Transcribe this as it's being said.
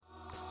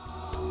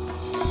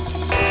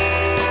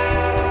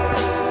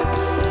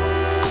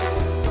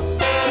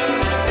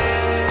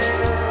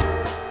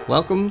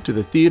Welcome to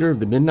the Theater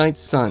of the Midnight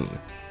Sun,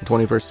 the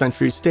 21st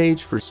century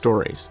stage for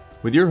stories,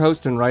 with your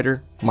host and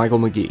writer, Michael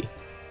McGee.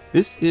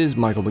 This is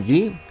Michael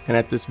McGee, and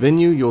at this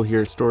venue you'll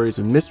hear stories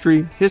of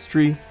mystery,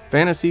 history,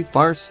 fantasy,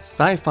 farce,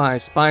 sci-fi,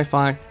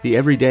 spy-fi, the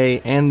everyday,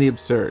 and the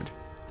absurd.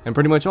 And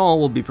pretty much all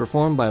will be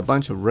performed by a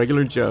bunch of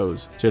regular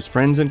Joes, just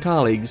friends and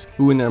colleagues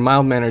who in their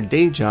mild-mannered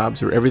day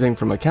jobs are everything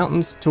from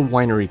accountants to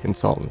winery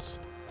consultants.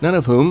 None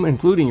of whom,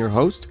 including your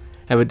host,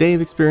 have a day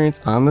of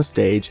experience on the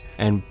stage,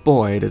 and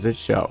boy does it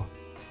show.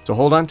 So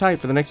hold on tight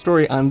for the next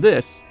story on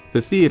this,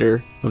 the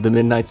Theater of the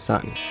Midnight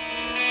Sun.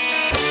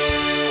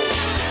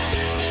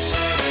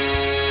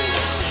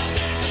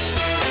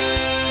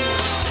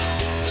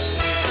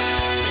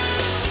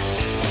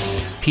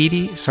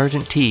 Petey,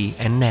 Sergeant T,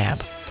 and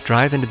Nab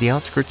drive into the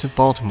outskirts of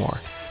Baltimore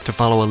to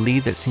follow a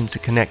lead that seems to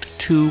connect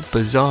two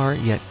bizarre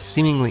yet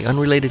seemingly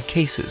unrelated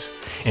cases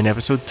in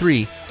Episode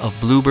 3 of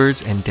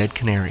Bluebirds and Dead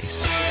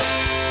Canaries.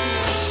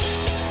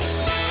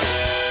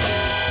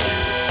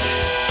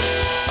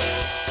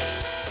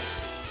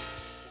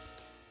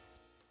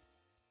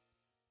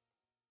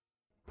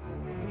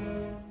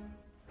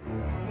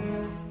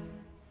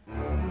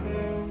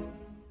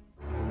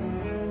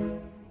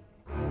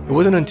 It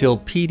wasn't until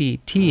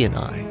Petey, T, and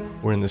I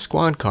were in the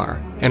squad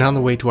car and on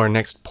the way to our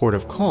next port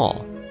of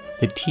call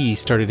that T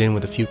started in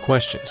with a few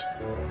questions.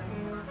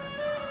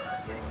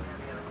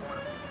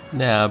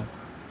 Nab,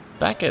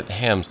 back at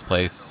Ham's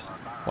place,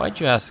 why'd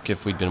you ask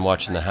if we'd been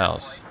watching the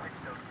house?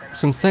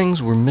 Some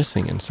things were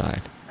missing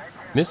inside.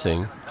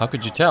 Missing? How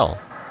could you tell?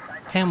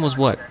 Ham was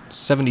what,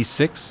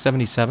 76,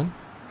 77?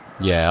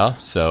 Yeah,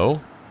 so?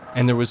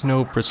 And there was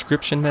no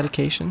prescription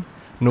medication?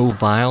 No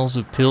vials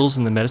of pills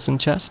in the medicine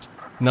chest?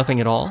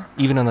 Nothing at all,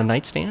 even on the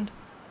nightstand?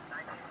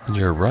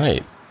 You're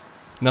right.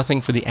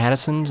 Nothing for the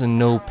Addisons and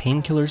no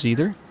painkillers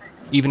either?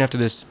 Even after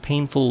this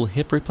painful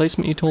hip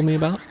replacement you told me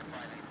about?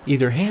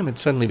 Either Ham had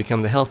suddenly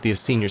become the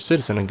healthiest senior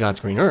citizen on God's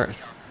green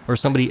earth, or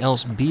somebody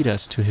else beat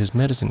us to his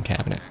medicine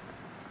cabinet.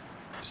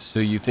 So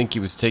you think he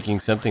was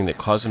taking something that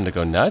caused him to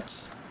go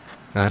nuts?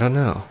 I don't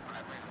know.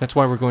 That's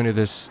why we're going to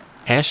this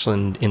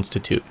Ashland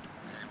Institute.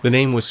 The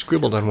name was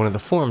scribbled on one of the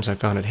forms I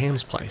found at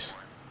Ham's place.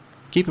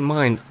 Keep in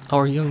mind,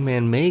 our young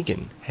man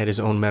Megan had his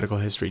own medical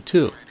history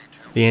too.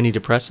 The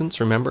antidepressants,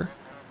 remember?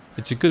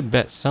 It's a good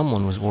bet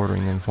someone was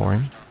ordering them for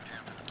him.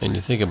 And you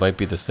think it might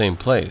be the same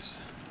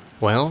place?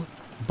 Well,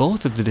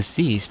 both of the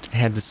deceased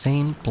had the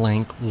same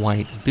blank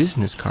white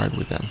business card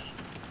with them.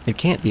 It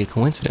can't be a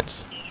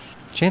coincidence.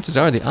 Chances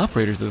are the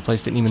operators of the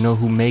place didn't even know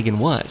who Megan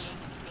was.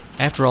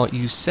 After all,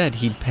 you said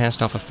he'd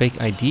passed off a fake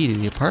ID to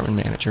the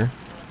apartment manager.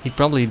 He'd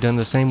probably done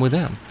the same with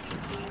them.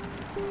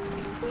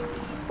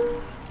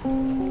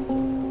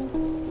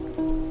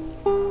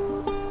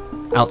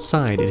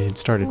 Outside, it had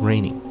started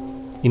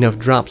raining. Enough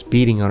drops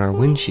beating on our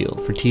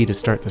windshield for T to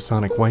start the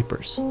sonic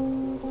wipers.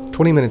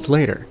 20 minutes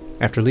later,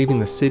 after leaving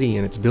the city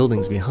and its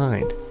buildings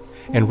behind,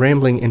 and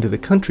rambling into the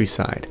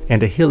countryside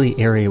and a hilly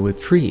area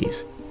with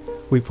trees,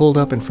 we pulled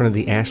up in front of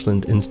the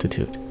Ashland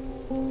Institute.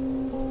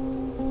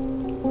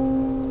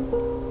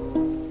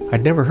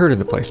 I'd never heard of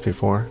the place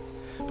before,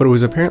 but it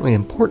was apparently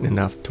important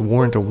enough to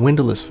warrant a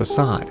windowless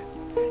facade.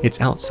 Its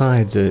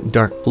outside's a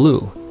dark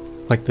blue,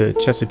 like the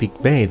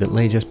Chesapeake Bay that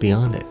lay just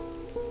beyond it,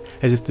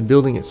 as if the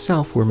building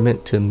itself were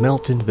meant to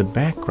melt into the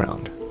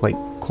background, like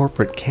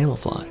corporate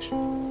camouflage.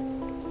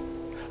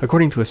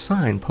 According to a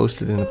sign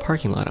posted in the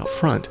parking lot out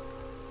front,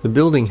 the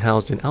building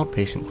housed an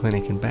outpatient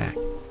clinic in back.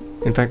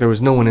 In fact, there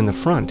was no one in the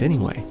front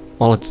anyway,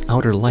 while its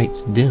outer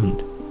lights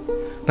dimmed.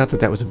 Not that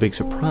that was a big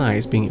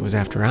surprise, being it was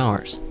after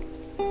hours.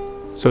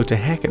 So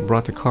Hackett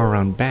brought the car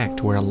around back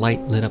to where a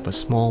light lit up a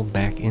small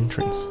back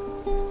entrance.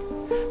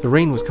 The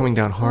rain was coming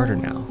down harder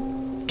now,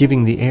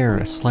 giving the air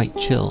a slight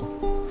chill,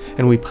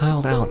 and we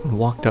piled out and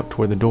walked up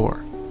toward the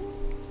door.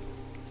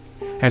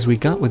 As we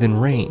got within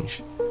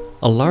range,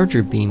 a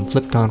larger beam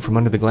flipped on from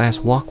under the glass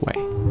walkway,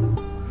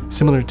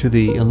 similar to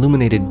the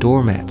illuminated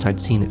doormats I'd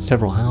seen at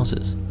several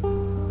houses.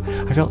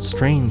 I felt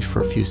strange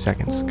for a few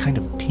seconds, kind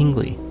of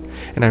tingly,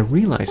 and I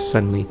realized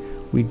suddenly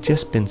we'd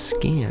just been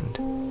scanned,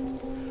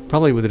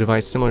 probably with a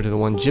device similar to the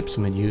one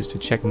Gypsum had used to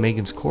check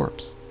Megan's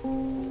corpse.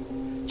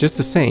 Just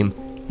the same,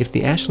 if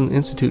the Ashland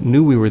Institute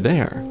knew we were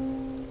there,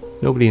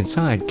 nobody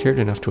inside cared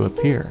enough to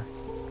appear.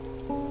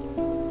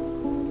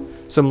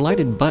 Some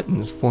lighted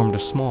buttons formed a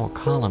small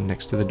column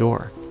next to the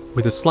door,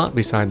 with a slot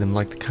beside them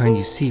like the kind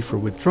you see for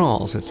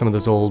withdrawals at some of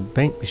those old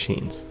bank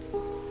machines.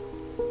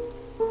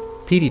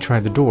 Petey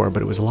tried the door,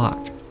 but it was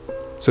locked,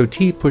 so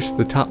T pushed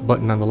the top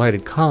button on the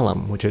lighted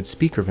column, which had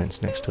speaker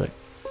vents next to it.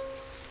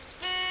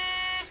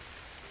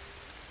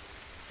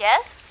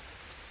 Yes?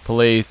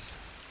 Police.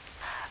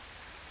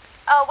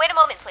 Oh, wait a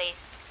moment, please.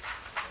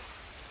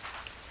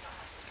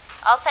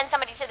 I'll send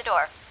somebody to the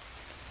door.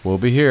 We'll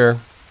be here.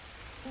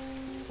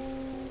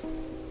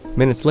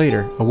 Minutes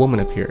later, a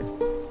woman appeared,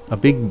 a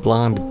big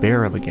blonde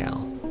bear of a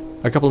gal,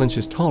 a couple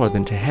inches taller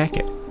than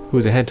Hackett, who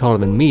was a head taller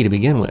than me to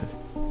begin with.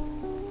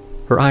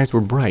 Her eyes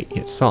were bright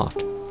yet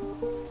soft.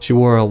 She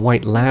wore a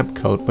white lab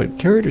coat, but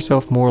carried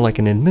herself more like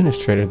an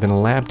administrator than a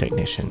lab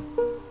technician.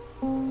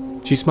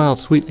 She smiled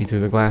sweetly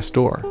through the glass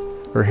door,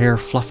 her hair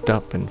fluffed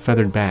up and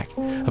feathered back,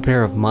 a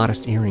pair of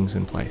modest earrings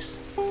in place.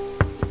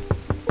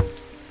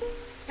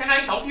 Can I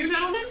help you,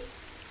 gentlemen?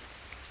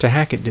 To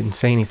Hackett didn't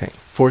say anything,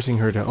 forcing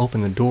her to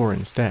open the door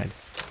instead.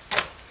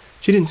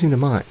 She didn't seem to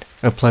mind,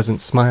 a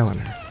pleasant smile on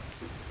her.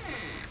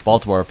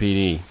 Baltimore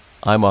PD.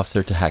 I'm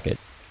Officer to Hackett.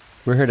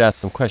 We're here to ask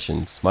some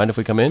questions. Mind if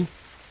we come in?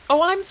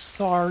 Oh, I'm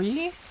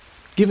sorry.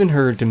 Given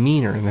her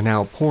demeanor in the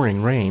now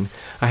pouring rain,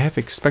 I half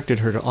expected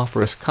her to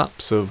offer us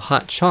cups of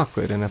hot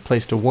chocolate and a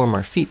place to warm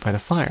our feet by the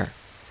fire.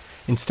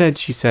 Instead,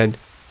 she said,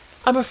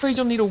 I'm afraid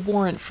you'll need a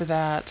warrant for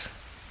that.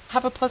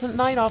 Have a pleasant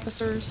night,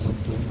 officers.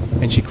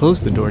 And she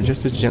closed the door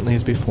just as gently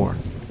as before,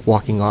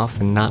 walking off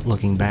and not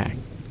looking back.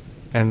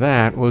 And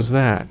that was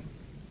that.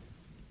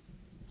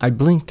 I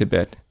blinked a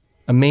bit,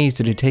 amazed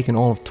it had taken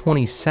all of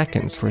 20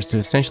 seconds for us to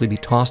essentially be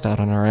tossed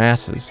out on our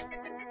asses.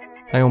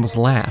 I almost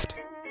laughed.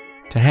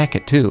 To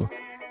Hackett, too,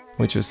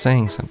 which was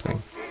saying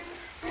something.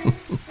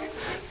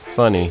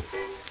 Funny.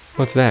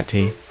 What's that,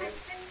 T?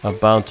 A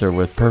bouncer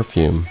with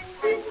perfume.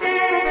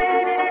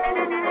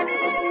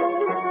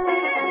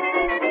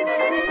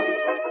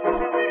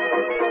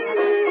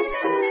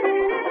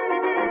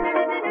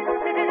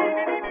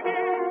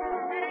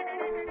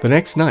 The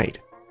next night,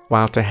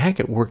 while To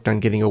Hackett worked on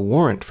getting a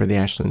warrant for the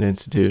Ashland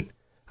Institute,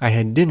 I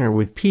had dinner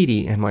with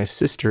Petey and my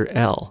sister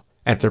Elle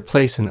at their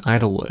place in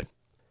Idlewood.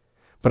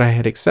 But I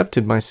had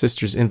accepted my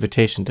sister's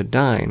invitation to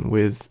dine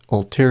with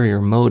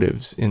ulterior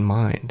motives in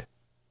mind.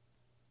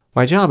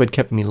 My job had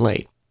kept me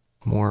late,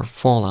 more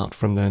fallout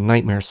from the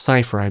nightmare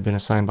cipher I'd been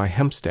assigned by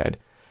Hempstead,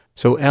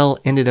 so Elle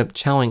ended up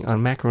chowing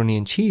on macaroni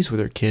and cheese with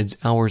her kids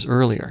hours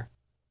earlier.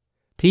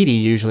 Petey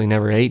usually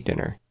never ate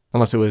dinner,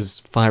 unless it was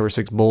 5 or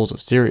 6 bowls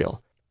of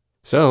cereal,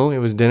 so it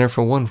was dinner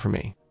for one for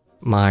me.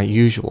 My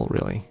usual,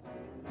 really.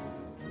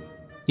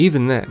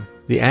 Even then,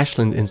 the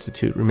Ashland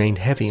Institute remained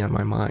heavy on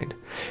my mind,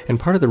 and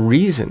part of the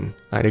reason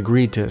I'd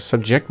agreed to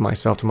subject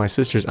myself to my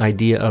sister's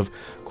idea of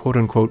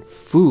quote-unquote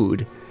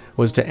food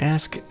was to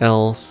ask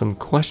Elle some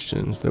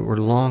questions that were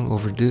long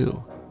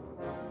overdue.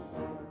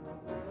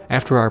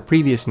 After our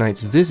previous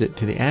night's visit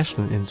to the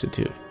Ashland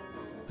Institute,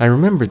 I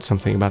remembered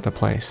something about the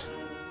place,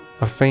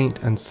 a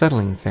faint,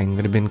 unsettling thing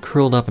that had been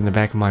curled up in the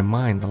back of my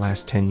mind the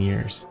last 10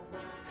 years.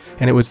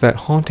 And it was that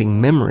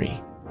haunting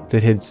memory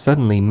that had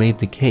suddenly made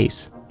the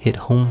case hit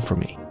home for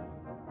me.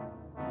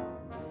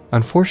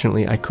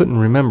 Unfortunately, I couldn't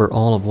remember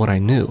all of what I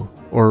knew,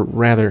 or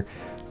rather,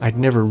 I'd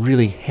never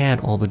really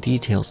had all the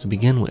details to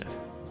begin with.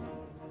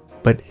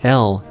 But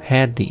Elle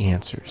had the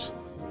answers.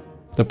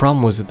 The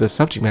problem was that the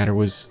subject matter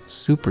was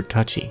super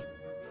touchy,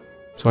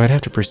 so I'd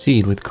have to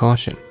proceed with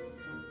caution.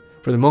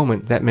 For the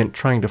moment, that meant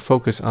trying to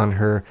focus on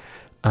her,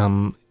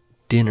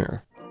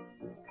 dinner.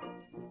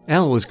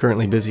 Elle was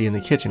currently busy in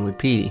the kitchen with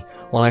Petey,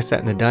 while I sat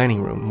in the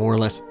dining room, more or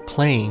less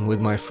playing with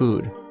my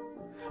food.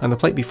 On the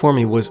plate before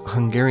me was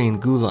Hungarian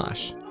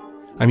goulash.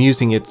 I'm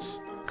using its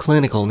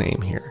clinical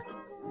name here.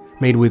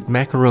 Made with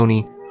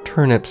macaroni,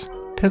 turnips,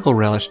 pickle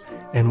relish,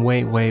 and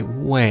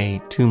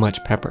way too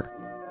much pepper.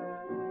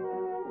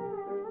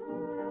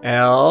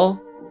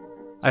 Elle,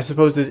 I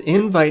suppose this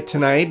invite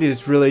tonight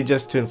is really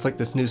just to inflict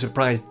this new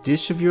surprise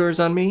dish of yours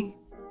on me?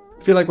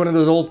 I feel like one of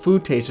those old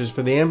food tasters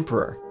for the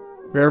Emperor,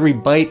 where every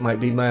bite might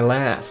be my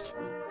last.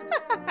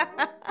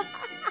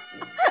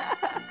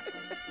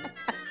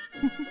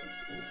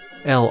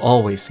 Elle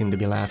always seemed to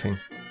be laughing.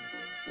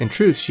 In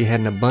truth, she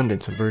had an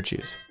abundance of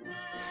virtues.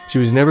 She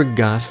was never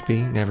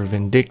gossipy, never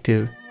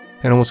vindictive,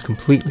 and almost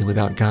completely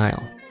without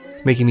guile,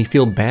 making me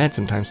feel bad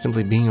sometimes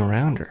simply being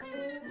around her.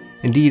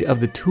 Indeed, of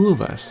the two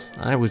of us,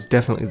 I was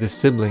definitely the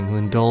sibling who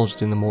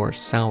indulged in the more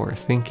sour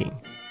thinking.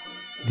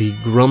 The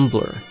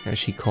grumbler, as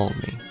she called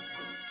me.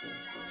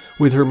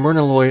 With her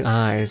Myrniloid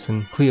eyes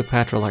and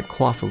Cleopatra-like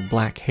coif of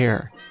black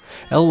hair,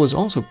 Elle was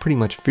also pretty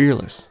much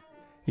fearless,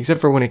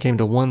 except for when it came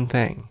to one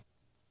thing.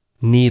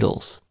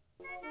 Needles.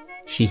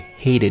 She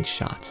hated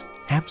shots,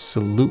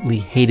 absolutely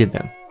hated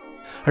them.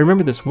 I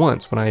remember this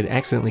once when I had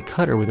accidentally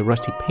cut her with a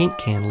rusty paint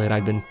can lid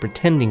I'd been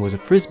pretending was a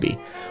frisbee.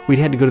 We'd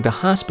had to go to the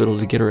hospital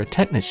to get her a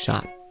tetanus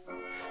shot.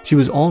 She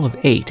was all of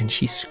 8 and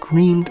she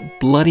screamed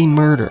bloody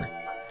murder,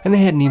 and they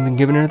hadn't even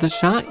given her the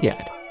shot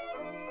yet.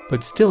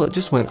 But still it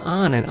just went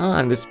on and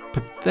on, this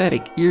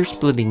pathetic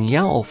ear-splitting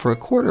yowl for a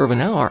quarter of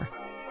an hour.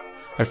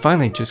 I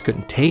finally just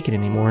couldn't take it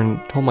anymore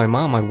and told my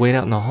mom I'd wait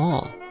out in the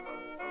hall.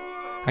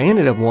 I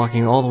ended up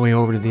walking all the way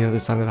over to the other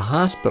side of the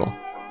hospital,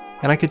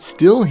 and I could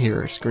still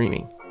hear her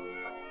screaming.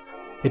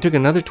 It took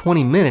another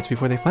 20 minutes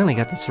before they finally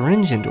got the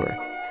syringe into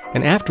her,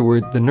 and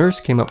afterward the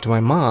nurse came up to my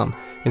mom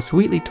and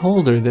sweetly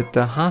told her that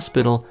the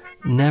hospital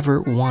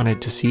never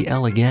wanted to see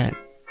Elle again.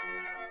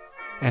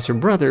 As her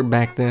brother,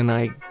 back then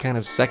I kind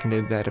of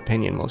seconded that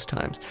opinion most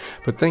times,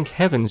 but thank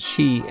heavens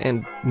she,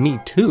 and me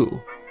too,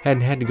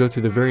 hadn't had to go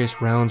through the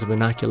various rounds of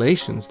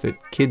inoculations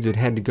that kids had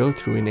had to go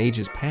through in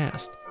ages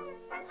past.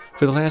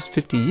 For the last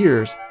 50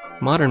 years,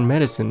 modern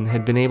medicine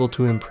had been able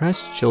to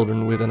impress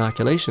children with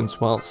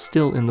inoculations while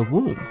still in the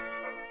womb.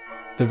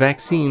 The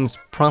vaccines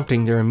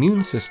prompting their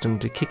immune system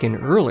to kick in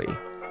early,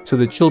 so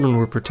that children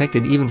were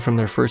protected even from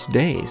their first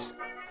days,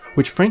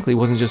 which frankly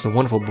wasn't just a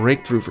wonderful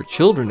breakthrough for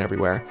children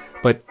everywhere,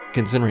 but,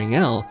 considering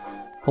Elle,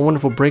 a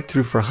wonderful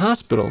breakthrough for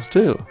hospitals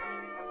too.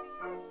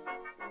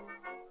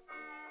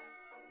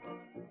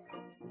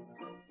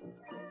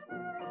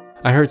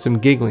 I heard some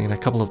giggling and a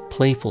couple of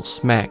playful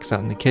smacks out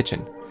in the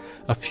kitchen,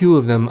 a few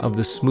of them of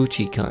the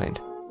smoochy kind.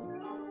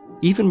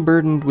 Even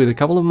burdened with a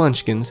couple of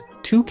munchkins,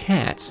 2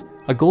 cats,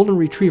 a golden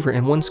retriever,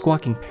 and 1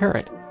 squawking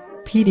parrot,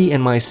 Petey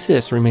and my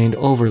sis remained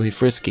overly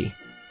frisky,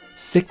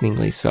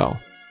 sickeningly so,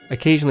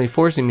 occasionally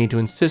forcing me to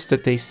insist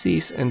that they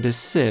cease and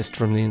desist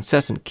from the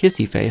incessant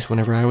kissy face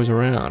whenever I was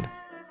around.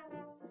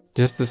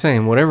 Just the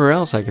same, whatever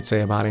else I could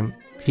say about him,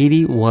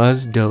 Petey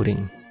was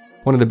doting,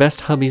 one of the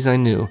best hubbies I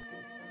knew,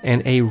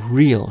 and a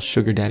real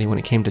sugar daddy when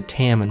it came to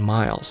Tam and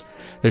Miles,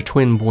 their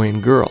twin boy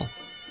and girl,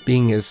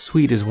 being as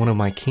sweet as one of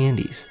my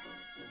candies.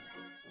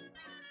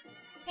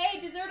 Hey,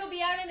 dessert will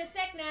be out in a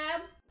sec,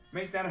 Nab.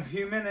 Make that a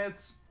few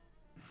minutes.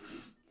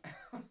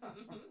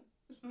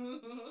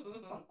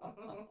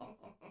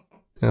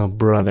 Oh,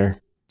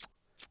 brother.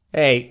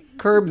 Hey,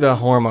 curb the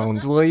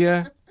hormones, will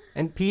ya?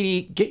 And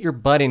Petey, get your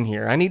butt in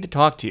here. I need to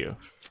talk to you.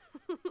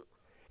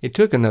 It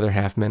took another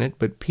half minute,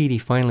 but Petey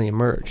finally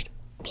emerged,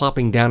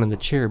 plopping down in the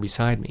chair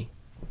beside me.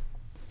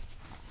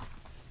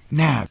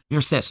 Nab,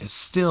 your sis is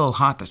still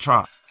hot to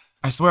trot.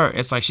 I swear,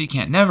 it's like she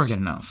can't never get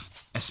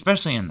enough,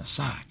 especially in the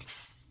sack.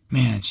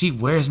 Man, she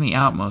wears me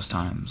out most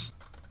times.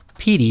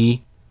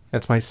 Petey,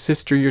 that's my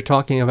sister you're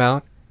talking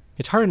about?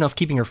 It's hard enough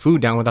keeping her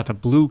food down without the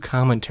blue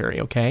commentary,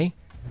 okay?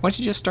 Why don't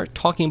you just start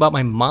talking about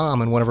my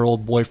mom and one of her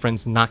old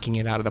boyfriends knocking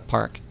it out of the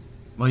park?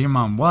 Well, your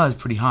mom was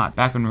pretty hot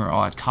back when we were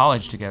all at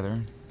college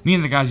together. Me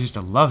and the guys used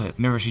to love it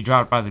whenever she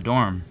dropped by the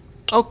dorm.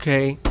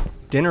 Okay,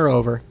 dinner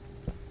over.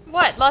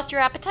 What, lost your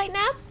appetite,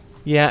 Nab?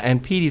 Yeah,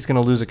 and Petey's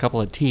gonna lose a couple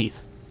of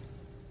teeth.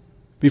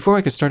 Before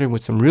I could start in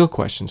with some real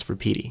questions for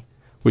Petey,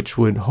 which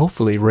would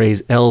hopefully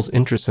raise Elle's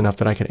interest enough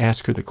that I could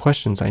ask her the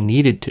questions I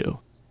needed to,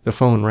 the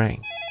phone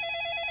rang.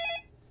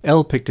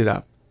 Elle picked it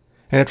up,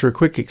 and after a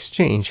quick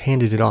exchange,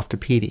 handed it off to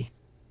Petey.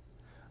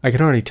 I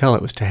could already tell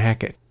it was to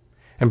Hackett,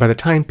 and by the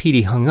time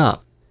Petey hung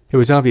up, it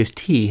was obvious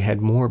T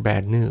had more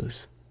bad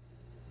news.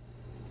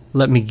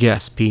 Let me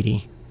guess,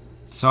 Petey.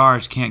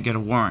 Sarge can't get a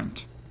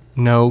warrant.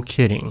 No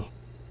kidding.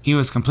 He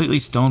was completely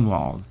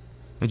stonewalled.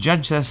 The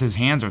judge says his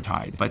hands are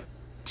tied, but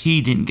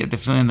T didn't get the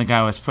feeling the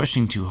guy was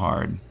pushing too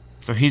hard,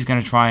 so he's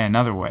gonna try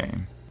another way.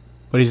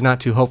 But he's not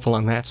too hopeful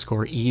on that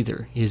score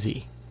either, is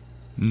he?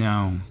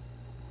 No.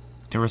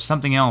 There was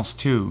something else,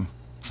 too.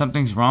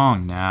 Something's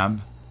wrong,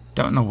 Nab.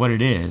 Don't know what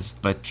it is,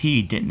 but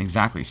T didn't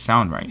exactly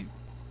sound right.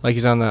 Like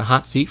he's on the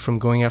hot seat from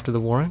going after the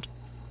warrant?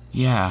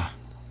 Yeah,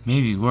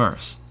 maybe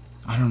worse.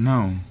 I don't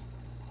know.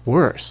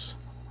 Worse?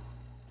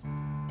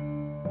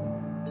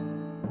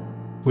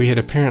 We had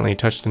apparently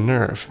touched a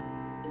nerve.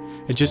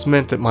 It just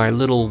meant that my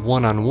little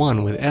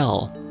one-on-one with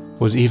Elle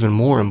was even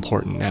more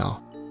important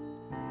now.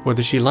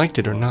 Whether she liked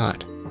it or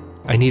not,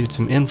 I needed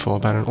some info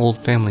about an old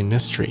family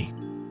mystery,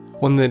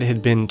 one that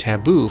had been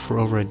taboo for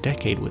over a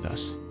decade with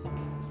us.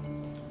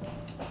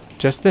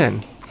 Just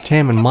then,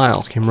 Tam and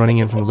Miles came running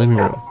in from the living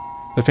room,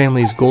 the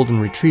family's golden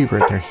retriever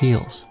at their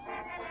heels.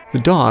 The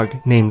dog,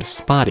 named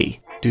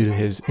Spotty, due to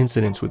his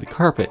incidents with the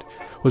carpet,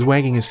 was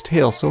wagging his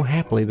tail so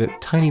happily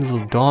that tiny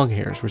little dog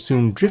hairs were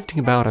soon drifting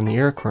about on the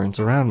air currents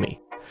around me,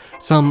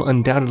 some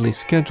undoubtedly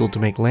scheduled to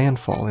make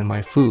landfall in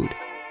my food.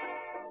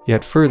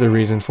 Yet further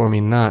reason for me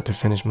not to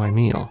finish my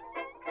meal.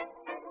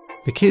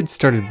 The kids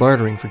started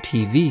bartering for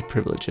TV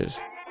privileges.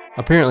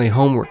 Apparently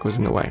homework was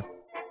in the way,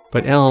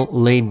 but Elle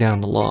laid down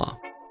the law,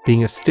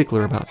 being a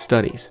stickler about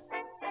studies.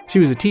 She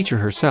was a teacher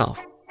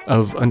herself,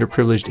 of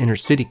underprivileged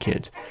inner-city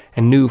kids,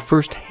 and knew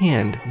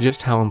firsthand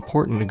just how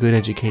important a good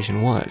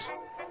education was,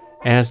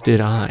 as did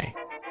I.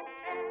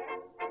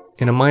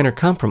 In a minor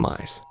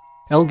compromise,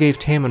 Elle gave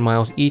Tam and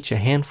Miles each a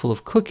handful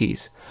of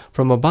cookies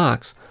from a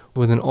box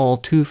with an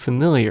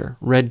all-too-familiar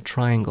red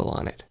triangle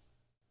on it.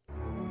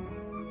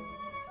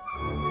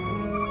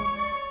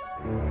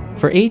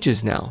 For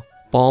ages now,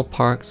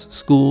 ballparks,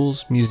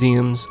 schools,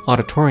 museums,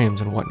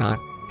 auditoriums, and whatnot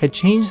had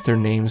changed their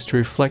names to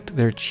reflect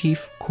their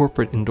chief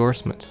corporate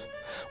endorsements,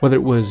 whether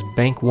it was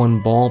Bank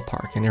One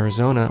Ballpark in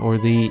Arizona or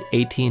the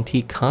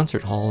AT&T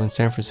Concert Hall in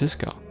San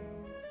Francisco.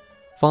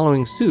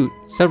 Following suit,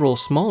 several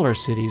smaller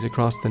cities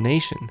across the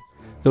nation,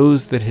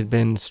 those that had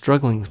been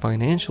struggling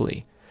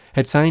financially,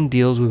 had signed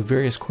deals with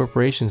various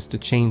corporations to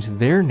change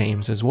their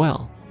names as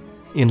well,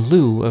 in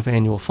lieu of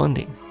annual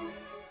funding.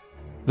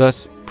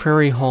 Thus,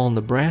 Prairie Hall,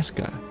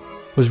 Nebraska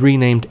was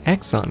renamed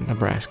Exxon,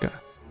 Nebraska.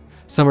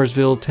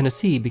 Summersville,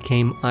 Tennessee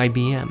became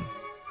IBM.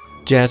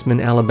 Jasmine,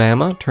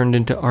 Alabama turned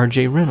into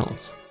R.J.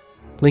 Reynolds.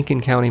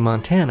 Lincoln County,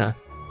 Montana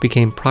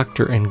became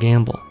Procter &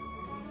 Gamble.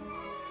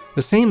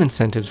 The same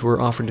incentives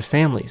were offered to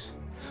families,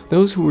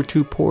 those who were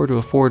too poor to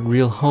afford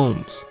real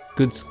homes,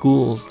 good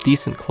schools,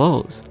 decent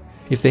clothes.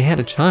 If they had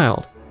a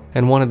child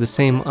and wanted the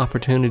same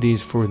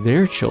opportunities for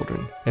their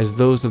children as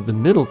those of the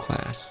middle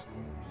class,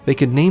 they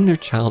could name their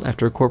child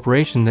after a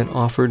corporation that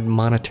offered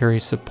monetary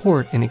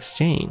support in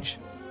exchange.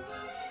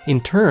 In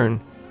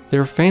turn,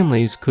 their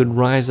families could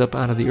rise up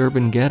out of the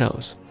urban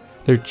ghettos,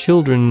 their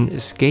children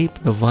escape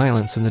the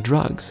violence and the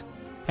drugs,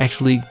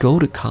 actually go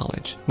to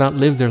college, not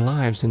live their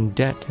lives in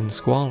debt and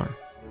squalor.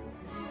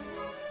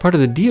 Part of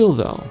the deal,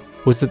 though,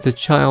 was that the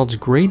child's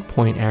grade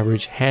point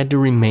average had to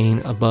remain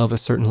above a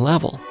certain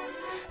level,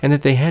 and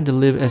that they had to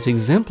live as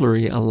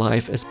exemplary a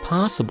life as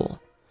possible,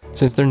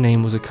 since their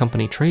name was a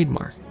company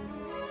trademark.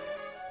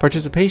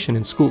 Participation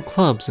in school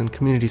clubs and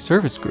community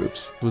service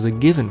groups was a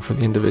given for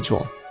the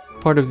individual,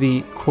 part of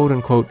the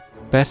quote-unquote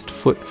best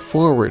foot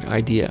forward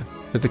idea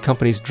that the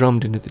companies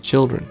drummed into the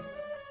children.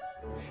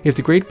 If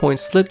the grade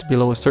points slipped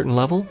below a certain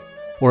level,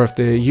 or if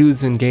the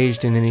youths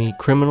engaged in any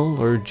criminal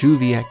or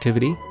juvie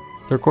activity,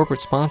 their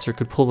corporate sponsor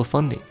could pull the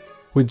funding,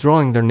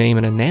 withdrawing their name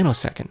in a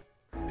nanosecond,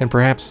 and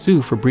perhaps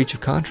sue for breach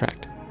of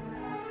contract.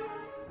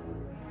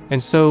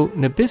 And so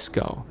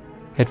Nabisco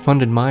had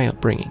funded my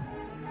upbringing.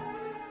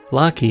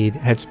 Lockheed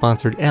had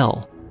sponsored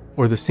L,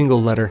 or the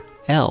single letter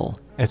L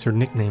as her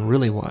nickname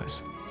really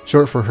was,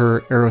 short for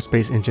her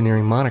aerospace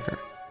engineering moniker.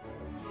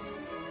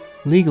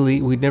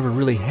 Legally, we'd never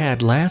really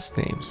had last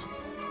names.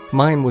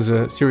 Mine was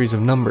a series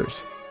of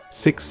numbers,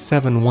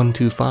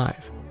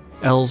 67125.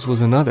 L's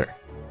was another,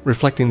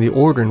 reflecting the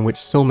order in which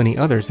so many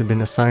others had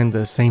been assigned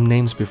the same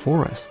names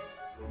before us.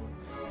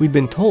 We'd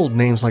been told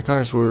names like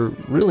ours were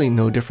really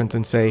no different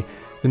than, say,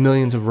 the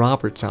millions of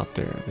Roberts out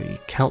there, the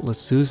countless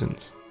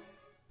Susans.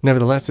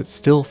 Nevertheless, it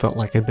still felt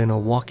like I'd been a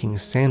walking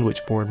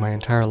sandwich board my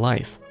entire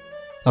life,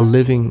 a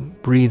living,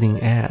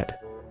 breathing ad.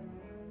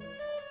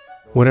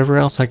 Whatever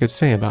else I could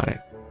say about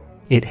it,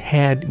 it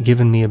had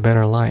given me a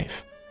better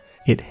life.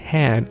 It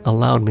had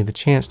allowed me the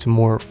chance to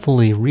more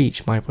fully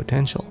reach my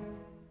potential.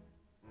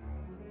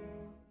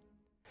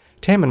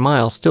 Tam and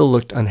Miles still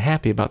looked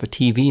unhappy about the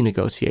TV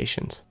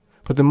negotiations,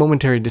 but the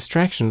momentary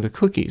distraction of the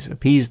cookies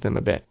appeased them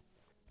a bit,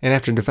 and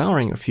after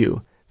devouring a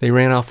few, they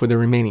ran off with the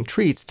remaining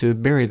treats to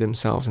bury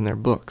themselves in their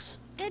books.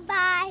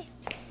 Goodbye.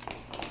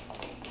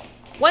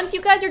 Once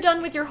you guys are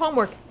done with your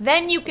homework,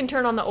 then you can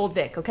turn on the old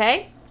Vic,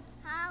 okay?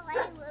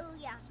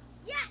 Hallelujah.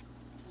 Yes.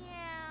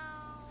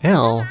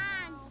 L,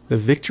 the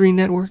Victory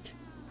Network?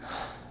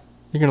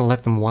 You're gonna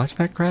let them watch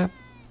that crap?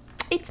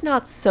 It's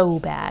not so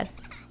bad.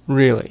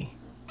 Really?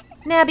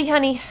 Nabby,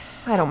 honey,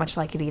 I don't much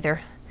like it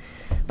either.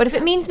 But if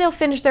it means they'll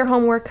finish their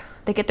homework,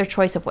 they get their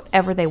choice of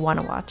whatever they want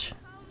to watch.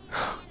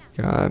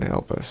 God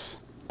help us.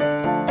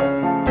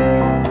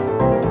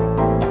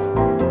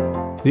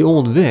 The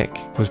old Vic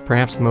was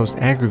perhaps the most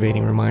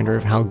aggravating reminder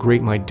of how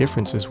great my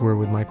differences were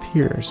with my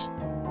peers.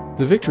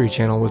 The Victory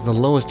Channel was the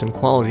lowest in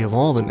quality of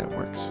all the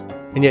networks,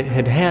 and yet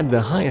had had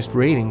the highest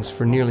ratings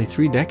for nearly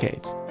 3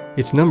 decades,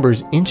 its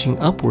numbers inching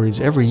upwards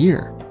every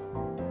year.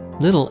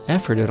 Little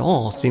effort at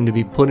all seemed to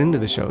be put into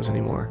the shows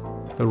anymore.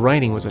 The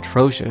writing was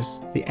atrocious,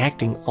 the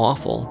acting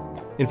awful.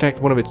 In fact,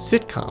 one of its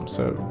sitcoms,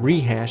 a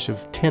rehash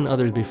of 10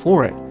 others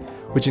before it,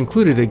 which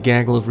included a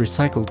gaggle of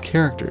recycled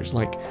characters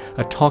like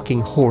a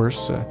talking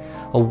horse, a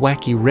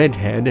wacky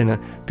redhead, and a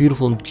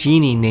beautiful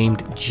genie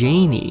named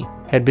Janie,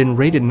 had been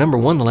rated number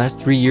 1 the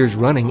last 3 years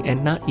running,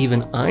 and not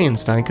even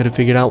Einstein could have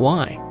figured out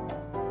why.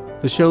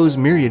 The show's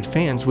myriad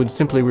fans would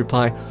simply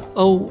reply,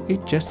 "Oh,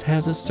 it just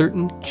has a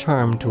certain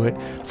charm to it,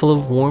 full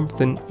of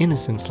warmth and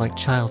innocence like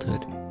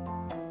childhood."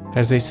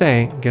 As they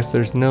say, guess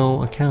there's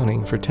no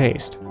accounting for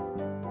taste.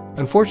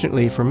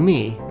 Unfortunately for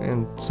me,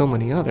 and so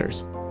many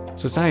others,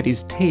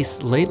 society's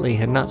tastes lately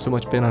had not so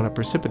much been on a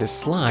precipitous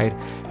slide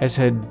as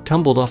had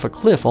tumbled off a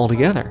cliff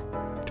altogether,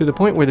 to the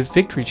point where the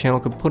Victory Channel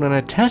could put on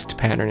a test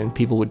pattern and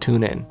people would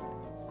tune in.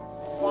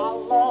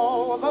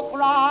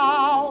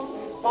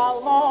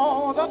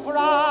 Follow the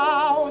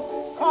crowd,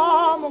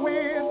 come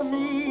with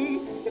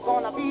me, you're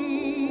gonna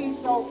be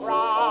so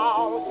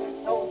proud.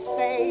 Don't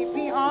stay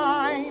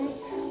behind,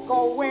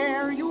 go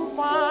where you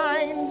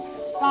find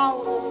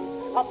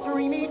thousands of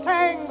dreamy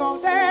tango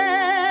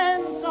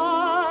dancers.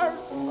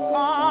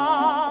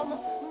 Come,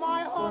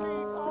 my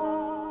honey,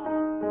 come.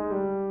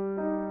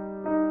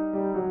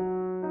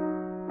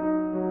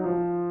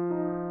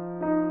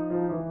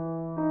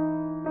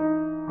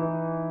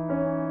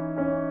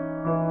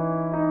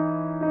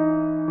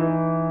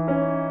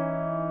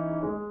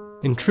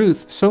 In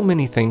truth, so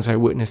many things I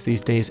witness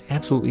these days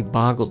absolutely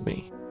boggled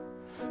me.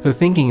 The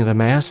thinking of the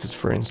masses,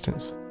 for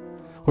instance,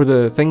 or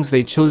the things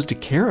they chose to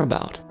care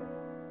about.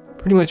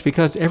 Pretty much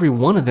because every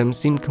one of them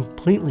seemed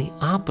completely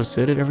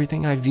opposite of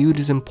everything I viewed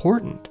as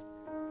important.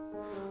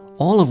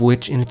 All of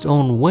which, in its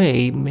own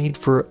way, made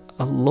for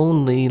a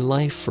lonely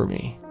life for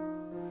me.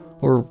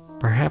 Or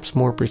perhaps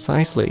more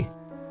precisely,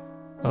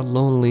 a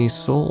lonely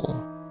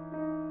soul.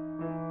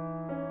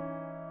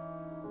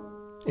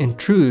 In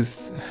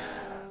truth,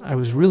 I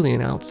was really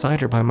an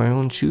outsider by my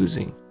own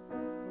choosing.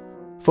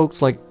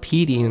 Folks like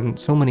Petey and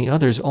so many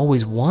others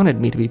always wanted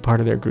me to be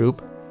part of their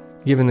group,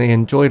 given they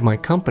enjoyed my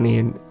company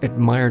and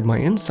admired my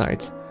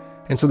insights,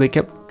 and so they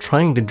kept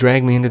trying to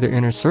drag me into their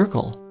inner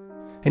circle.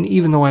 And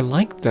even though I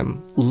liked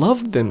them,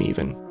 loved them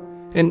even,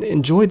 and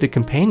enjoyed the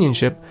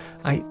companionship,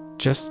 I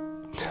just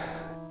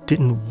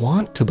didn't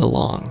want to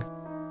belong.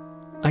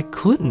 I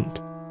couldn't.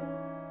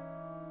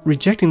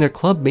 Rejecting their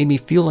club made me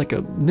feel like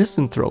a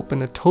misanthrope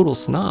and a total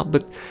snob,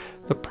 but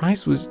the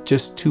price was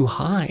just too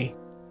high.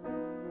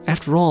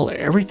 After all,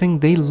 everything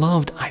they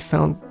loved I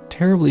found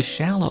terribly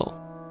shallow.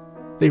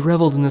 They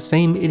reveled in the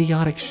same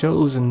idiotic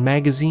shows and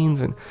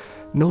magazines and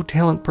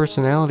no-talent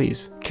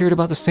personalities, cared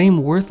about the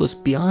same worthless,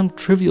 beyond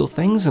trivial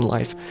things in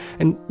life,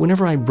 and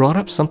whenever I brought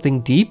up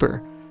something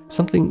deeper,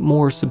 something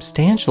more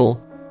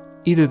substantial,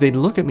 either they'd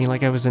look at me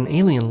like I was an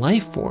alien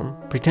life form,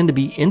 pretend to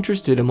be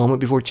interested a moment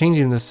before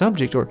changing the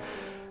subject, or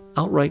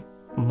outright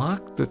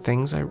mock the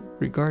things I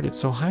regarded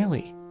so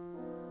highly.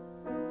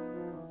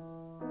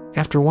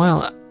 After a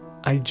while,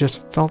 I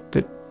just felt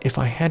that if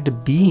I had to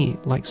be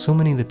like so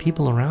many of the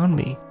people around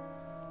me,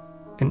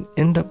 and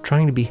end up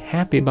trying to be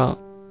happy about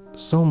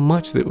so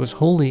much that was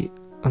wholly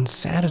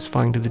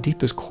unsatisfying to the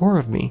deepest core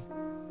of me,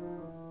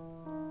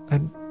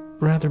 I'd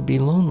rather be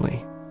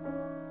lonely.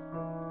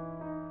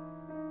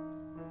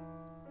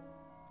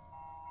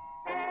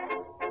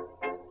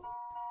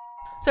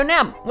 So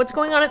Nam, what's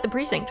going on at the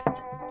precinct?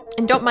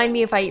 And don't mind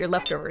me if I eat your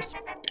leftovers.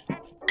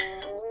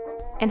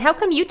 And how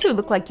come you two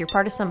look like you're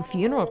part of some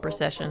funeral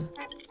procession?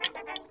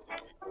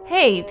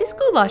 Hey, this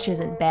goulash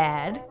isn't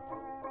bad.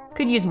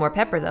 Could use more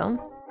pepper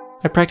though.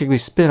 I practically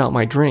spit out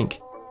my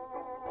drink.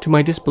 To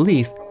my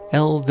disbelief,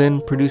 Elle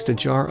then produced a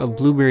jar of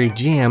blueberry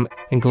jam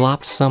and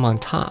glopped some on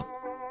top.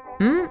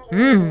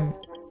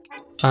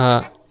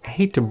 I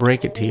hate to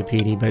break it to you,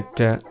 Petey, but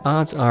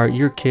odds are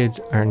your kids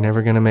are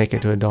never gonna make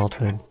it to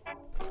adulthood.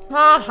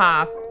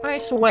 Haha, I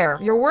swear,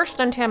 you're worse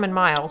than Tam and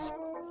Miles.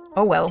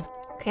 Oh well,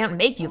 can't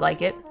make you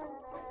like it.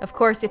 Of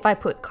course, if I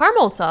put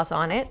caramel sauce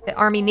on it, the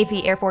Army,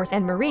 Navy, Air Force,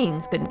 and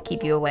Marines couldn't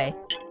keep you away.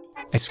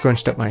 I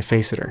scrunched up my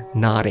face at her,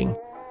 nodding,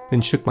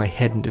 then shook my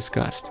head in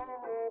disgust.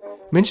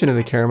 Mention of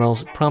the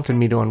caramels prompted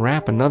me to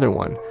unwrap another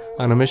one,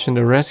 on a mission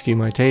to rescue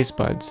my taste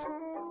buds.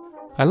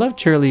 I loved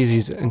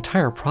Cheryl's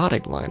entire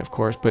product line, of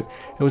course, but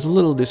it was a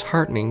little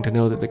disheartening to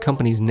know that the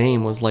company's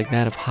name was like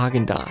that of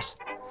Haagen-Dazs.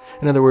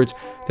 In other words,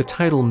 the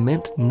title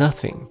meant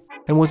nothing,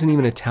 and wasn't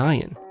even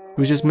Italian. It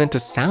was just meant to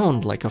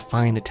sound like a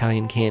fine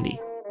Italian candy.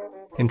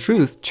 In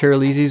truth,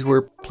 Cheryl's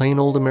were plain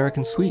old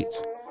American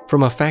sweets,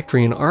 from a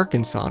factory in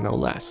Arkansas no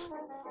less,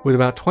 with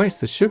about twice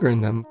the sugar in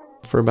them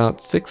for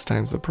about 6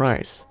 times the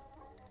price.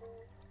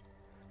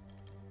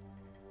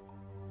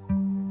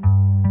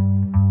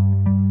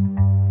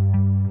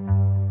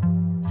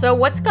 So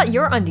what's got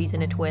your undies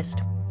in a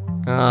twist?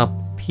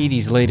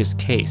 Petey's latest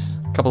case.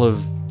 A couple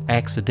of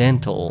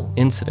accidental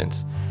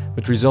incidents,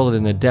 which resulted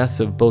in the deaths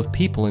of both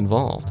people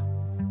involved.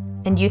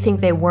 And you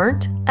think they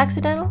weren't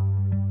accidental?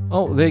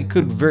 Oh, they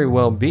could very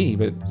well be,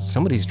 but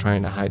somebody's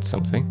trying to hide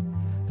something.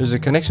 There's a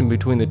connection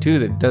between the two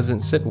that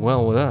doesn't sit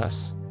well with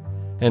us.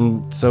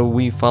 And so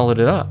we followed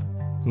it up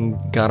and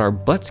got our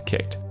butts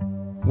kicked.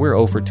 We're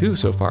 0 for 2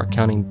 so far,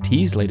 counting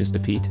T's latest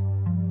defeat.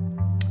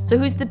 So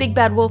who's the big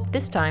bad wolf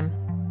this time?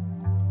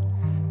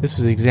 This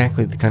was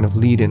exactly the kind of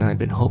lead-in I'd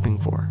been hoping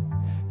for.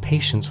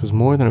 Patience was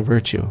more than a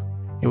virtue.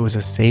 It was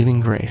a saving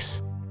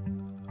grace.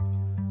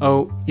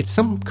 Oh, it's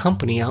some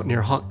company out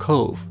near Hawk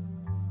Cove.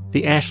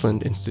 The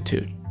Ashland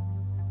Institute.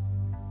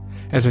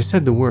 As I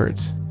said the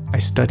words, I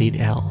studied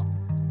Elle.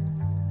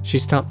 She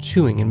stopped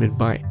chewing in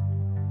mid-bite,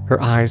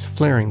 her eyes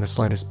flaring the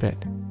slightest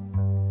bit.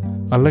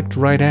 I looked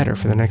right at her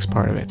for the next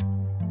part of it.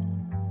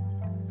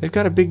 They've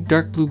got a big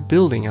dark blue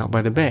building out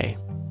by the bay.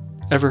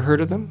 Ever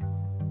heard of them?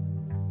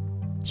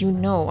 You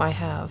know I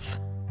have.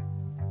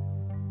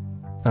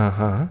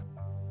 Uh-huh.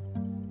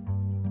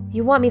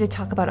 You want me to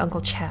talk about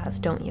Uncle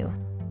Chaz, don't you?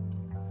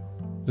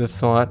 The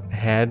thought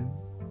had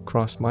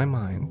crossed my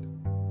mind.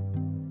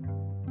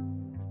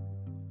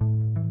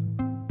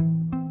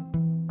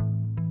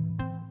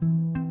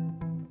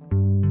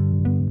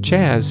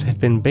 Chaz had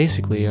been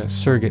basically a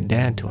surrogate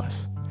dad to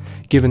us,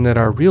 given that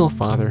our real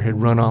father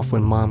had run off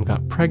when Mom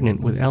got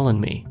pregnant with Elle and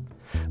me,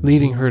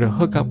 leaving her to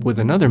hook up with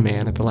another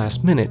man at the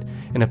last minute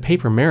in a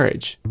paper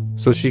marriage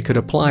so she could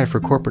apply for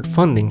corporate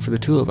funding for the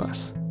two of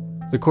us,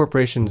 the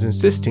corporations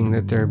insisting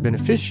that their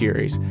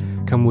beneficiaries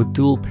come with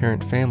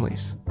dual-parent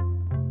families.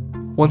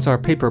 Once our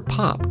paper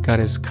pop got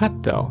his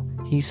cut, though,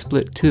 he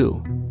split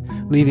too,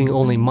 leaving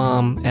only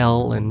Mom,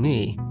 Elle, and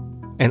me,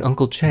 and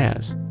Uncle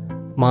Chaz,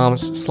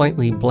 Mom's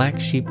slightly black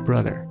sheep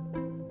brother.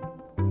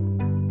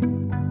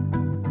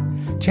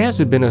 Chaz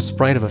had been a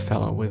sprite of a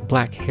fellow with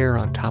black hair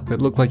on top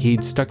that looked like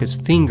he'd stuck his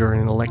finger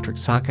in an electric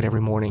socket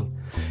every morning,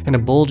 and a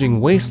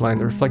bulging waistline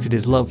that reflected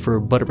his love for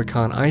butter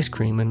pecan ice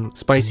cream and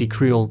spicy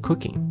Creole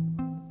cooking.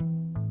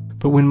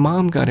 But when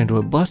Mom got into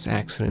a bus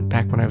accident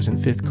back when I was in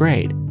 5th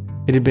grade,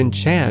 it had been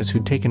Chaz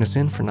who'd taken us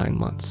in for 9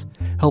 months,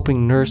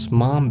 helping nurse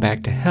Mom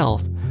back to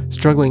health,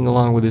 struggling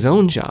along with his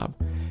own job,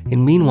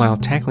 and meanwhile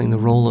tackling the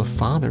role of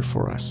father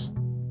for us.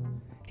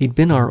 He'd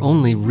been our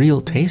only real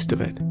taste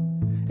of it,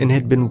 and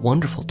had been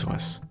wonderful to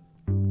us.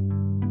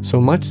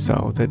 So much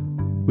so that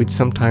we'd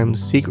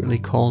sometimes secretly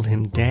called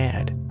him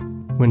Dad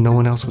when no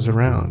one else was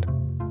around,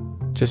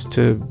 just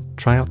to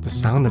try out the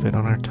sound of it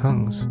on our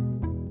tongues.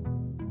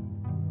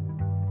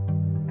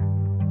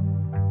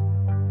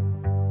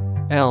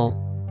 Elle,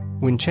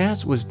 when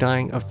Chaz was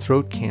dying of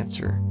throat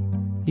cancer,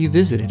 he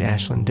visited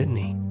Ashland, didn't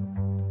he?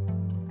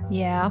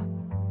 Yeah.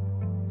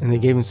 And they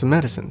gave him some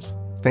medicines.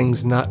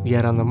 Things not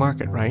yet on the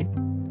market, right?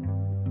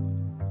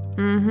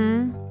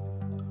 Mm-hmm.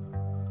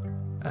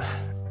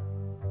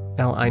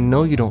 Elle, I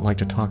know you don't like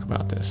to talk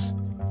about this.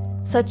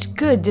 Such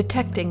good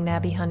detecting,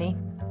 Nabby, honey.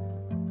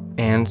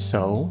 And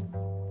so?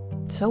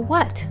 So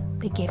what?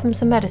 They gave him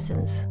some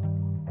medicines.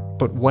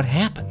 But what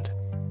happened?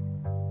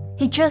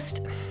 He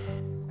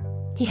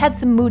had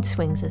some mood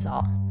swings is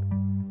all.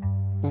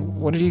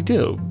 What did he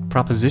do?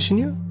 Proposition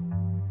you?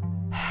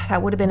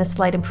 That would have been a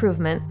slight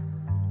improvement.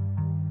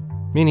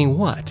 Meaning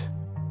what?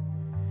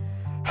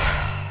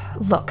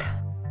 Look,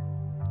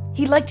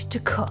 he liked to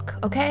cook,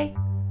 okay?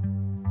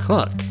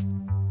 Cook?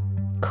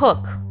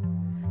 Cook.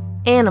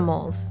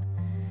 Animals.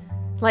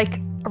 Like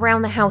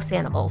around-the-house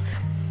animals.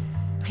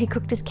 He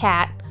cooked his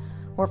cat,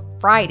 or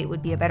fried it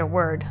would be a better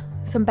word.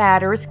 Some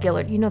batter, a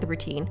skillet, you know the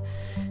routine.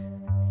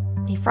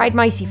 He fried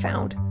mice he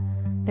found.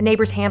 The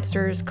neighbor's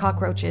hamsters,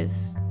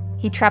 cockroaches.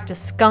 He trapped a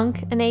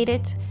skunk and ate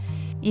it.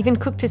 Even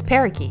cooked his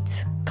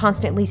parakeets,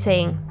 constantly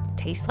saying,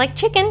 "Tastes like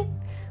chicken,"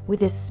 with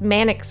this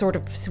manic sort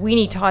of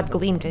Sweeney Todd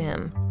gleam to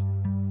him.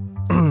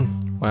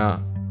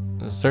 Wow.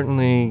 It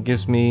certainly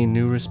gives me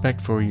new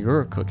respect for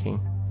your cooking.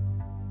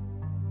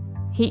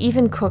 He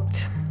even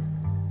cooked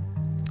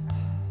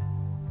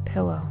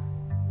Pillow.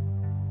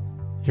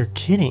 You're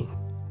kidding.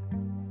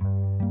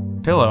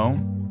 Pillow?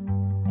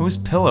 Who's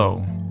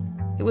Pillow?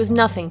 It was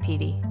nothing,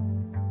 Petey.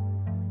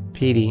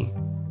 Petey.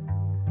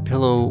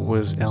 Pillow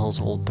was Elle's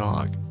old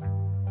dog.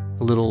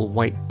 A little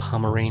white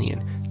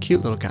Pomeranian.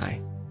 Cute little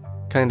guy.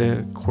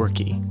 Kinda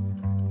quirky.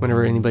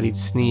 Whenever anybody'd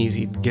sneeze,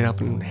 he'd get up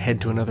and head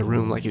to another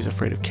room like he was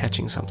afraid of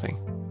catching something.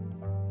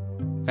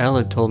 Elle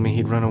had told me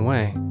he'd run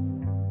away.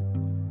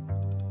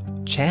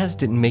 Chaz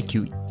didn't make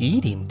you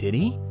eat him, did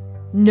he?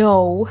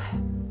 No.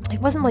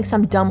 It wasn't like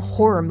some dumb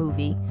horror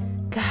movie.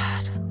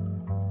 God.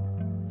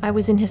 I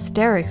was in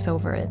hysterics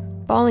over it,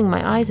 bawling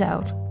my eyes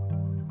out.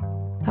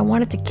 I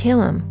wanted to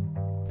kill him,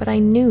 but I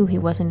knew he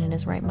wasn't in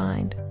his right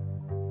mind.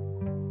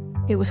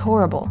 It was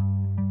horrible.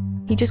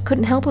 He just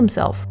couldn't help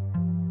himself.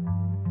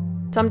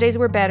 Some days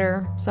were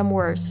better, some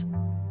worse,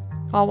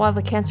 all while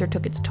the cancer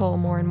took its toll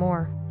more and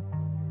more.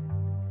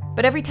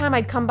 But every time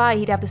I'd come by,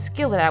 he'd have the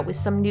skillet out with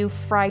some new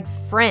fried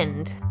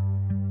friend.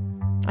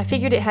 I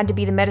figured it had to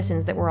be the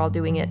medicines that were all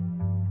doing it.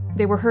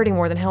 They were hurting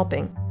more than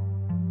helping.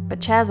 But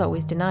Chaz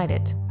always denied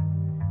it.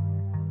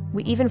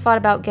 We even fought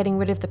about getting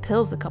rid of the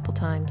pills a couple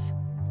times.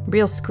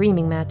 Real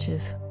screaming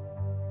matches.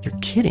 You're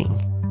kidding.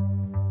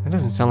 That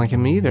doesn't sound like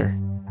him either.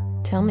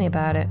 Tell me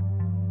about it.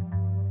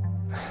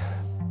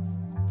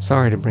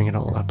 Sorry to bring it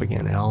all up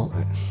again, Elle.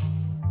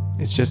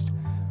 It's just,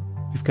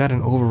 we've got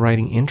an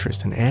overriding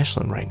interest in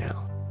Ashland right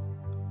now.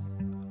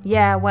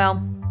 Yeah,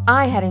 well,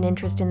 I had an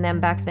interest in them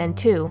back then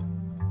too.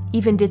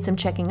 Even did some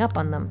checking up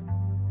on them.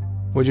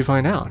 What'd you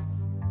find out?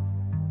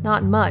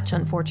 Not much,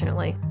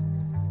 unfortunately.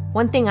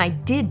 One thing I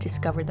did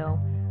discover, though,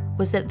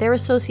 was that they're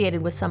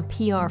associated with some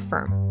PR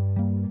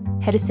firm.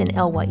 Hedison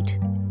Elwhite.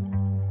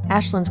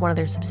 Ashland's one of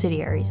their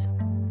subsidiaries.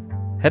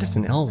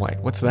 Hedison Elwhite,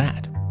 what's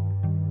that?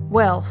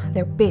 Well,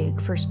 they're big,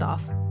 first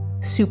off.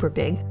 Super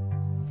big.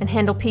 And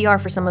handle PR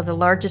for some of the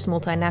largest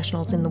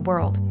multinationals in the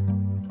world.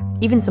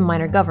 Even some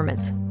minor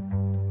governments.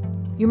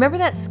 You remember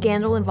that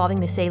scandal involving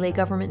the Sale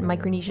government in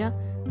Micronesia?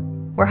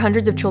 Where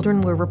hundreds of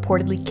children were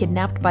reportedly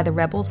kidnapped by the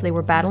rebels they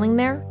were battling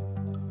there?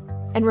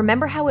 And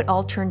remember how it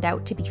all turned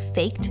out to be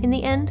faked in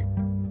the end?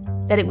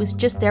 That it was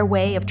just their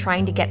way of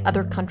trying to get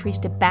other countries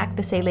to back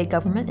the Sale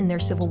government in their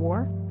civil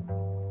war?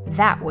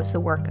 That was the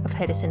work of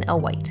Hedison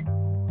Elwhite.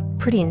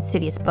 Pretty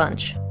insidious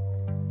bunch.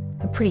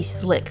 And pretty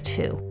slick,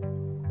 too.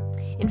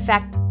 In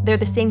fact, they're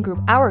the same group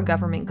our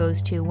government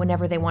goes to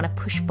whenever they want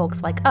to push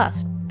folks like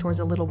us towards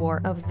a little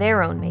war of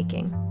their own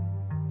making.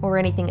 Or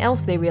anything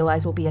else they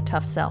realize will be a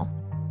tough sell.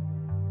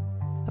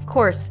 Of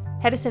course,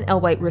 Hedison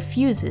Elwhite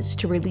refuses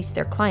to release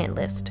their client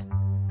list.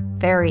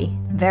 Very,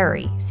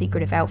 very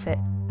secretive outfit.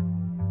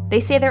 They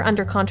say they're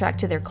under contract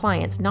to their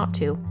clients not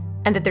to,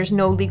 and that there's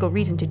no legal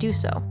reason to do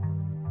so.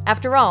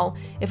 After all,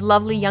 if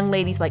lovely young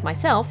ladies like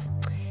myself,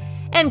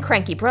 and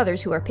cranky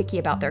brothers who are picky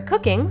about their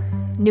cooking,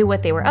 knew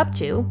what they were up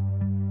to,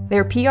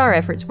 their PR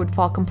efforts would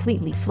fall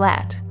completely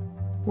flat,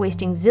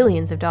 wasting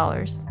zillions of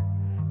dollars,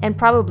 and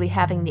probably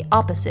having the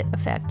opposite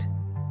effect.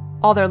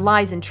 All their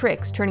lies and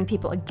tricks turning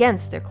people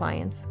against their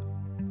clients.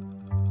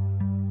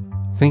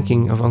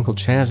 Thinking of Uncle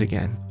Chaz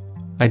again,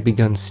 I'd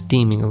begun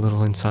steaming a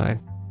little inside.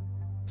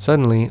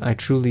 Suddenly, I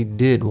truly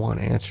did want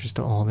answers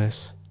to all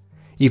this,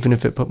 even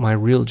if it put my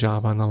real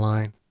job on the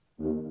line.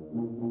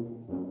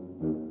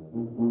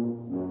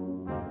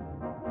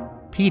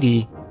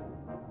 Petey,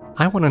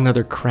 I want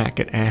another crack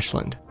at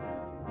Ashland.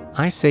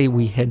 I say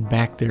we head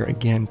back there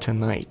again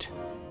tonight.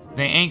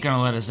 They ain't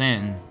gonna let us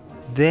in.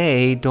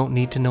 They don't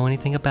need to know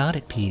anything about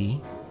it,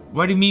 Petey.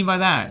 What do you mean by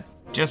that?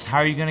 Just how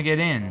are you gonna get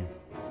in?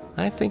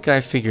 I think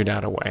I figured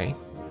out a way.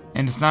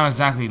 And it's not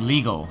exactly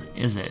legal,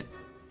 is it?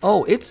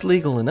 Oh, it's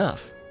legal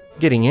enough.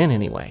 Getting in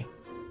anyway.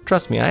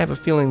 Trust me, I have a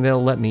feeling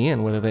they'll let me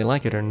in whether they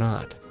like it or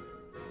not.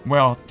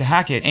 Well,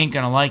 Hackett ain't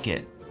gonna like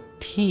it.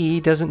 T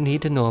doesn't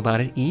need to know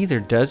about it either,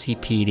 does he,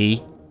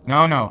 Petey?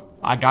 No.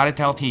 I gotta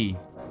tell T.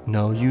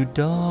 No, you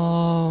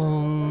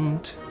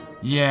don't.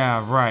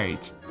 Yeah,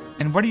 right.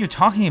 And what are you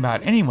talking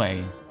about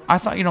anyway? I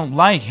thought you don't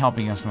like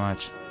helping us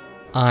much.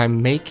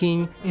 I'm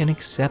making an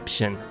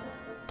exception.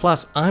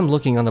 Plus, I'm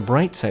looking on the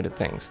bright side of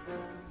things.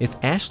 If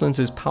Ashland's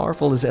as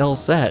powerful as Elle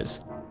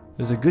says,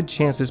 there's a good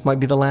chance this might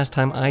be the last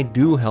time I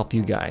do help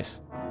you guys.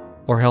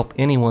 Or help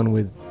anyone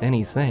with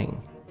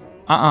anything.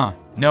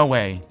 No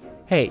way.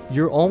 Hey,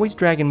 you're always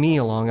dragging me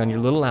along on your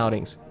little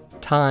outings.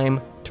 Time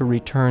to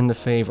return the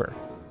favor.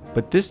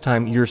 But this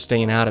time, you're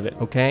staying out of it,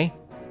 okay?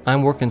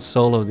 I'm working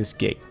solo this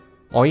gig.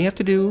 All you have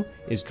to do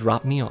is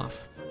drop me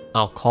off.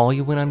 I'll call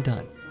you when I'm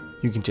done.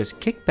 You can just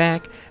kick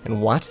back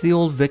and watch the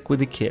old Vic with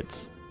the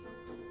kids.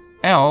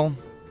 Elle,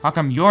 how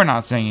come you're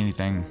not saying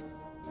anything?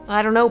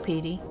 I don't know,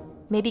 Petey.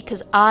 Maybe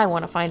because I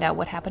want to find out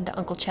what happened to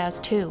Uncle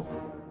Chaz, too.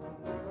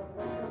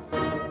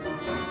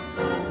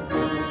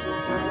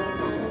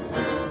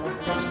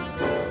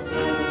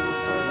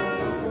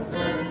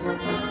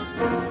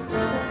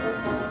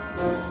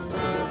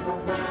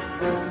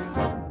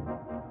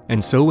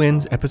 And so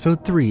ends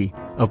episode 3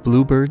 of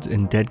Bluebirds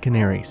and Dead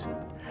Canaries.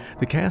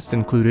 The cast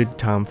included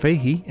Tom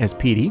Fahey as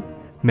Petey,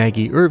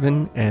 Maggie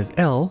Ervin as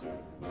Elle,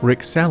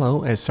 Rick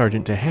Salow as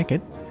Sergeant to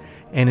Hackett,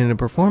 and in a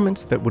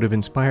performance that would have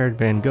inspired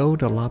Van Gogh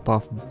to lop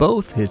off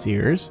both his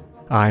ears,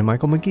 I,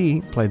 Michael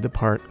McGee, played the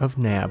part of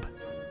Nab.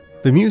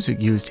 The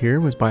music used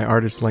here was by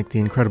artists like the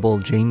incredible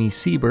Jami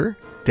Sieber,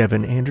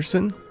 Devin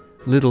Anderson,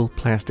 Little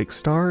Plastic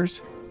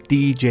Stars,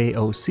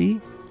 DJOC,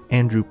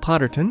 Andrew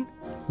Potterton,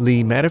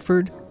 Lee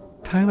Maddeford,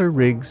 Tyler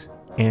Riggs,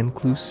 and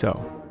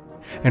Clouseau,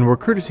 and were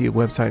courtesy of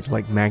websites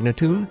like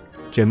Magnatune,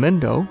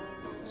 Jamendo,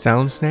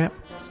 SoundSnap,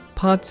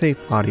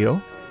 PodSafe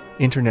Audio,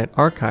 Internet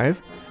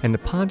Archive, and the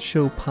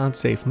Podshow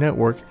PodSafe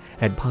network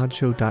at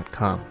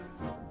podshow.com.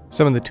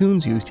 Some of the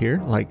tunes used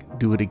here, like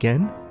Do It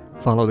Again,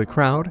 Follow the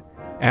Crowd,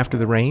 After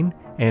the Rain,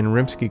 and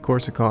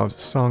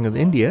Rimsky-Korsakov's Song of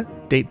India,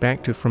 date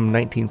back to from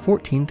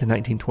 1914 to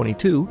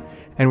 1922,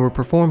 and were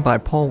performed by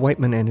Paul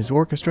Whiteman and his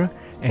orchestra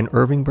and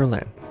Irving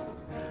Berlin.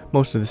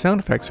 Most of the sound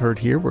effects heard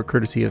here were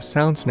courtesy of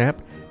SoundSnap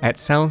at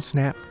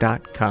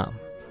soundsnap.com.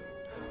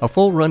 A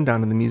full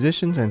rundown of the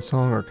musicians and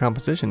song or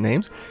composition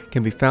names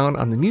can be found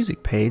on the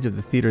music page of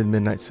the Theater of the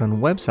Midnight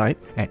Sun website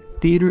at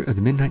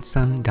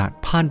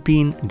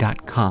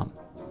theaterofthemidnightsun.podbean.com.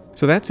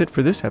 So that's it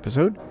for this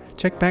episode.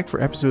 Check back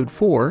for episode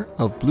 4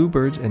 of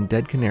Bluebirds and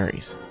Dead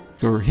Canaries.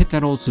 Or hit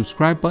that old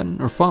subscribe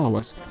button or follow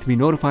us to be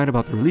notified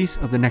about the release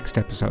of the next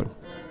episode.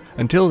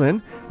 Until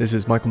then, this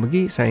is Michael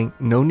McGee saying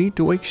no need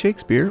to wake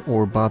Shakespeare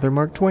or bother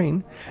Mark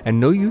Twain, and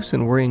no use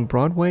in worrying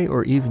Broadway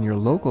or even your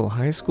local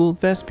high school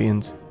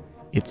thespians.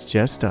 It's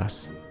just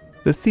us,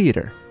 the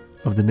Theater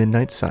of the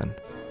Midnight Sun.